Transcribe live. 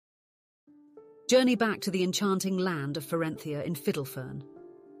Journey back to the enchanting land of Ferenthia in Fiddlefern.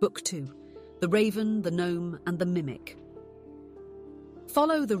 Book 2. The Raven, the Gnome, and the Mimic.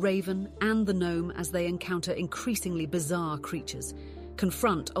 Follow the Raven and the Gnome as they encounter increasingly bizarre creatures,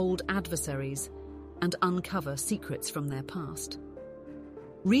 confront old adversaries, and uncover secrets from their past.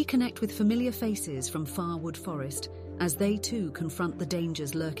 Reconnect with familiar faces from Farwood Forest as they too confront the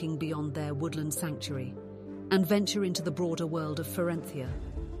dangers lurking beyond their woodland sanctuary, and venture into the broader world of Ferenthia.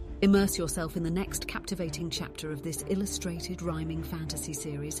 Immerse yourself in the next captivating chapter of this illustrated rhyming fantasy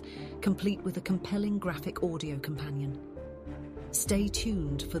series, complete with a compelling graphic audio companion. Stay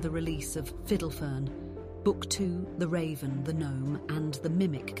tuned for the release of Fiddlefern, Book 2, The Raven, the Gnome, and the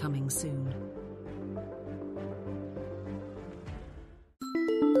Mimic coming soon.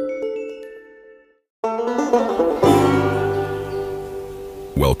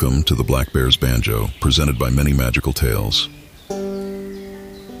 Welcome to the Black Bear's Banjo, presented by Many Magical Tales.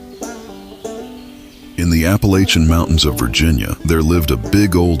 In the Appalachian Mountains of Virginia, there lived a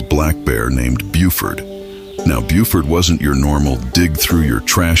big old black bear named Buford. Now, Buford wasn't your normal dig through your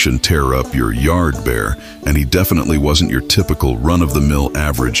trash and tear up your yard bear, and he definitely wasn't your typical run-of-the-mill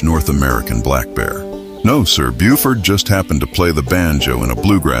average North American black bear. No, sir, Buford just happened to play the banjo in a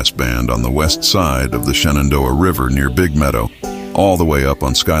bluegrass band on the west side of the Shenandoah River near Big Meadow, all the way up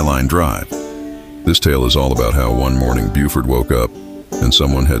on Skyline Drive. This tale is all about how one morning Buford woke up and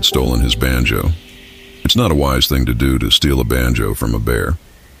someone had stolen his banjo. It's not a wise thing to do to steal a banjo from a bear.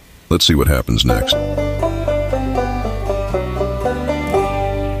 Let's see what happens next.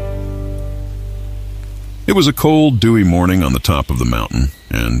 It was a cold, dewy morning on the top of the mountain,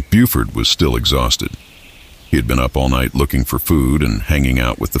 and Buford was still exhausted. He had been up all night looking for food and hanging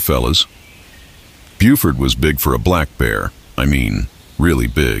out with the fellas. Buford was big for a black bear. I mean, really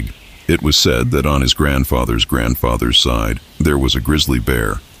big. It was said that on his grandfather's side, there was a grizzly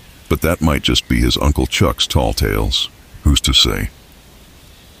bear. But that might just be his Uncle Chuck's tall tales. Who's to say?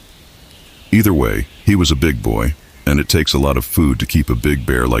 Either way, he was a big boy, and it takes a lot of food to keep a big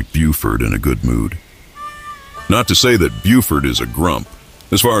bear like Buford in a good mood. Not to say that Buford is a grump.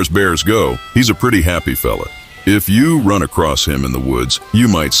 As far as bears go, he's a pretty happy fella. If you run across him in the woods, you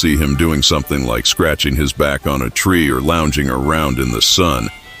might see him doing something like scratching his back on a tree or lounging around in the sun.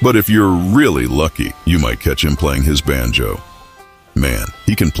 But if you're really lucky, you might catch him playing his banjo. Man,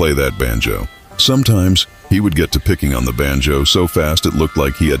 he can play that banjo. Sometimes he would get to picking on the banjo so fast it looked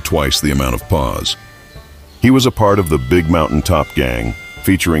like he had twice the amount of paws. He was a part of the Big Mountain Top gang,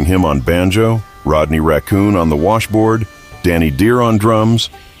 featuring him on banjo, Rodney Raccoon on the washboard, Danny Deer on drums,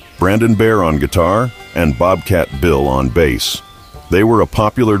 Brandon Bear on guitar, and Bobcat Bill on bass. They were a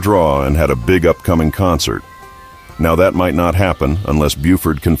popular draw and had a big upcoming concert. Now that might not happen unless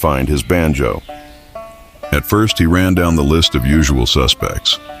Buford can find his banjo. At first, he ran down the list of usual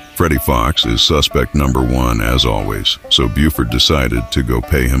suspects. Freddie Fox is suspect number 1, as always, so Buford decided to go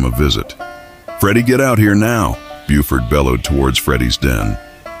pay him a visit. "Freddie, get out here now!" Buford bellowed towards Freddie's den.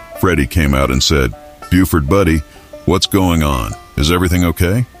 Freddie came out and said, "Buford, buddy, what's going on? Is everything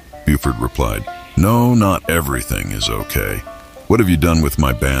okay?" Buford replied, "No, not everything is okay. What have you done with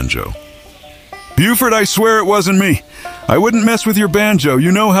my banjo?" "Buford, I swear it wasn't me. I wouldn't mess with your banjo.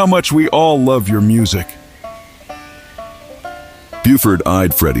 You know how much we all love your music." Buford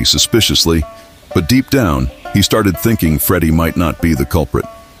eyed Freddie suspiciously, but deep down, he started thinking Freddie might not be the culprit.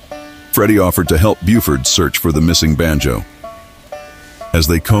 Freddie offered to help Buford search for the missing banjo. As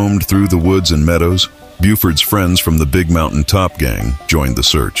they combed through the woods and meadows, Buford's friends from the Big Mountain Top gang joined the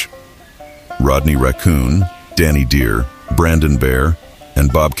search. Rodney Raccoon, Danny Deer, Brandon Bear,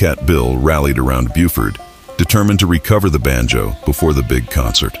 and Bobcat Bill rallied around Buford, determined to recover the banjo before the big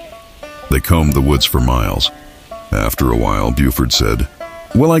concert. They combed the woods for miles. After a while, Buford said,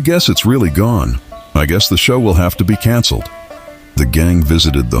 "Well, I guess it's really gone. I guess the show will have to be canceled." The gang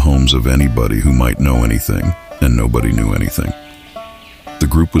visited the homes of anybody who might know anything, and nobody knew anything. The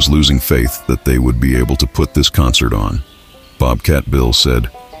group was losing faith that they would be able to put this concert on. Bobcat Bill said,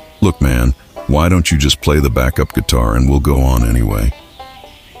 "Look, man, why don't you just play the backup guitar and we'll go on anyway?"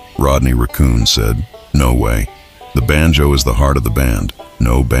 Rodney Raccoon said, "No way. The banjo is the heart of the band.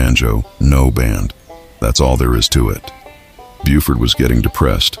 No banjo, no band. That's all there is to it." Buford was getting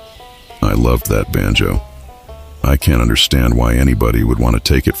depressed. "I loved that banjo. I can't understand why anybody would want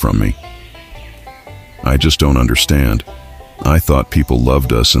to take it from me. I just don't understand. I thought people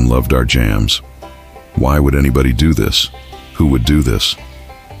loved us and loved our jams. Why would anybody do this? Who would do this?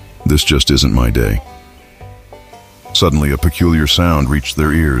 This just isn't my day." Suddenly, a peculiar sound reached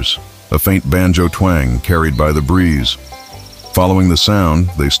their ears, a faint banjo twang carried by the breeze. Following the sound,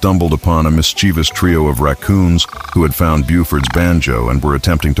 they stumbled upon a mischievous trio of raccoons who had found Buford's banjo and were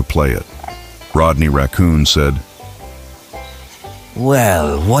attempting to play it. Rodney Raccoon said,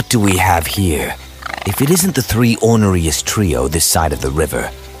 "Well, what do we have here? If it isn't the three orneriest trio this side of the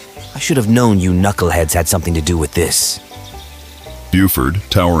river, I should have known you knuckleheads had something to do with this." Buford,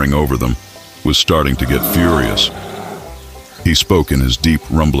 towering over them, was starting to get furious. He spoke in his deep,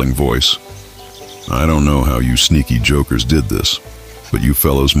 rumbling voice. "I don't know how you sneaky jokers did this, but you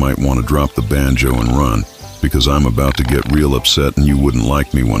fellows might want to drop the banjo and run, because I'm about to get real upset and you wouldn't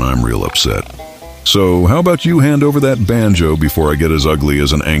like me when I'm real upset. So how about you hand over that banjo before I get as ugly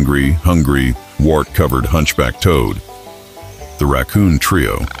as an angry, hungry, wart-covered hunchback toad?" The raccoon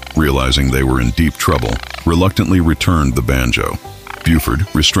trio, realizing they were in deep trouble, reluctantly returned the banjo. Buford,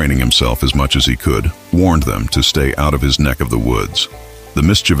 restraining himself as much as he could, warned them to stay out of his neck of the woods. The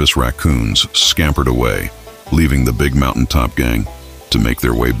mischievous raccoons scampered away, leaving the big mountaintop gang to make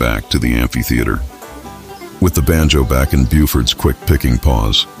their way back to the amphitheater. With the banjo back in Buford's quick-picking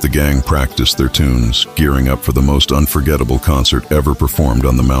paws, the gang practiced their tunes, gearing up for the most unforgettable concert ever performed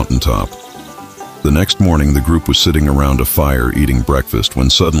on the mountaintop. The next morning, the group was sitting around a fire eating breakfast when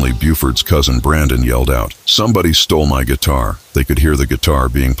suddenly Buford's cousin Brandon yelled out, "Somebody stole my guitar." They could hear the guitar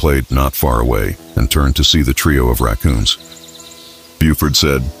being played not far away and turned to see the trio of raccoons. Buford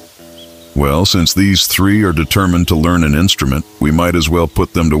said, "Well, since these three are determined to learn an instrument, we might as well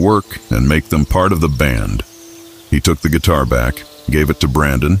put them to work and make them part of the band." He took the guitar back, gave it to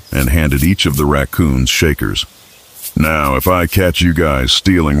Brandon, and handed each of the raccoons shakers. "Now, if I catch you guys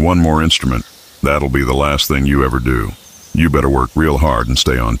stealing one more instrument, that'll be the last thing you ever do. You better work real hard and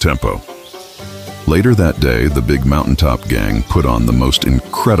stay on tempo." Later that day, the big mountaintop gang put on the most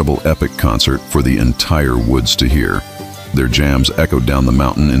incredible epic concert for the entire woods to hear. Their jams echoed down the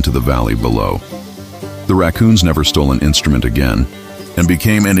mountain into the valley below. The raccoons never stole an instrument again and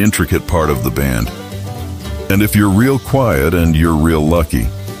became an intricate part of the band. And if you're real quiet and you're real lucky,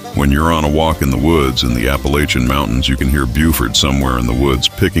 when you're on a walk in the woods in the Appalachian Mountains, you can hear Buford somewhere in the woods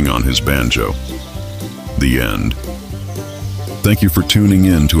picking on his banjo. The end. Thank you for tuning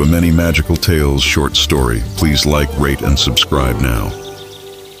in to a Many Magical Tales short story. Please like, rate, and subscribe now.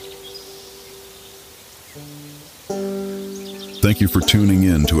 Thank you for tuning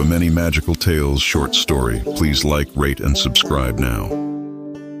in to a Many Magical Tales short story. Please like, rate, and subscribe now.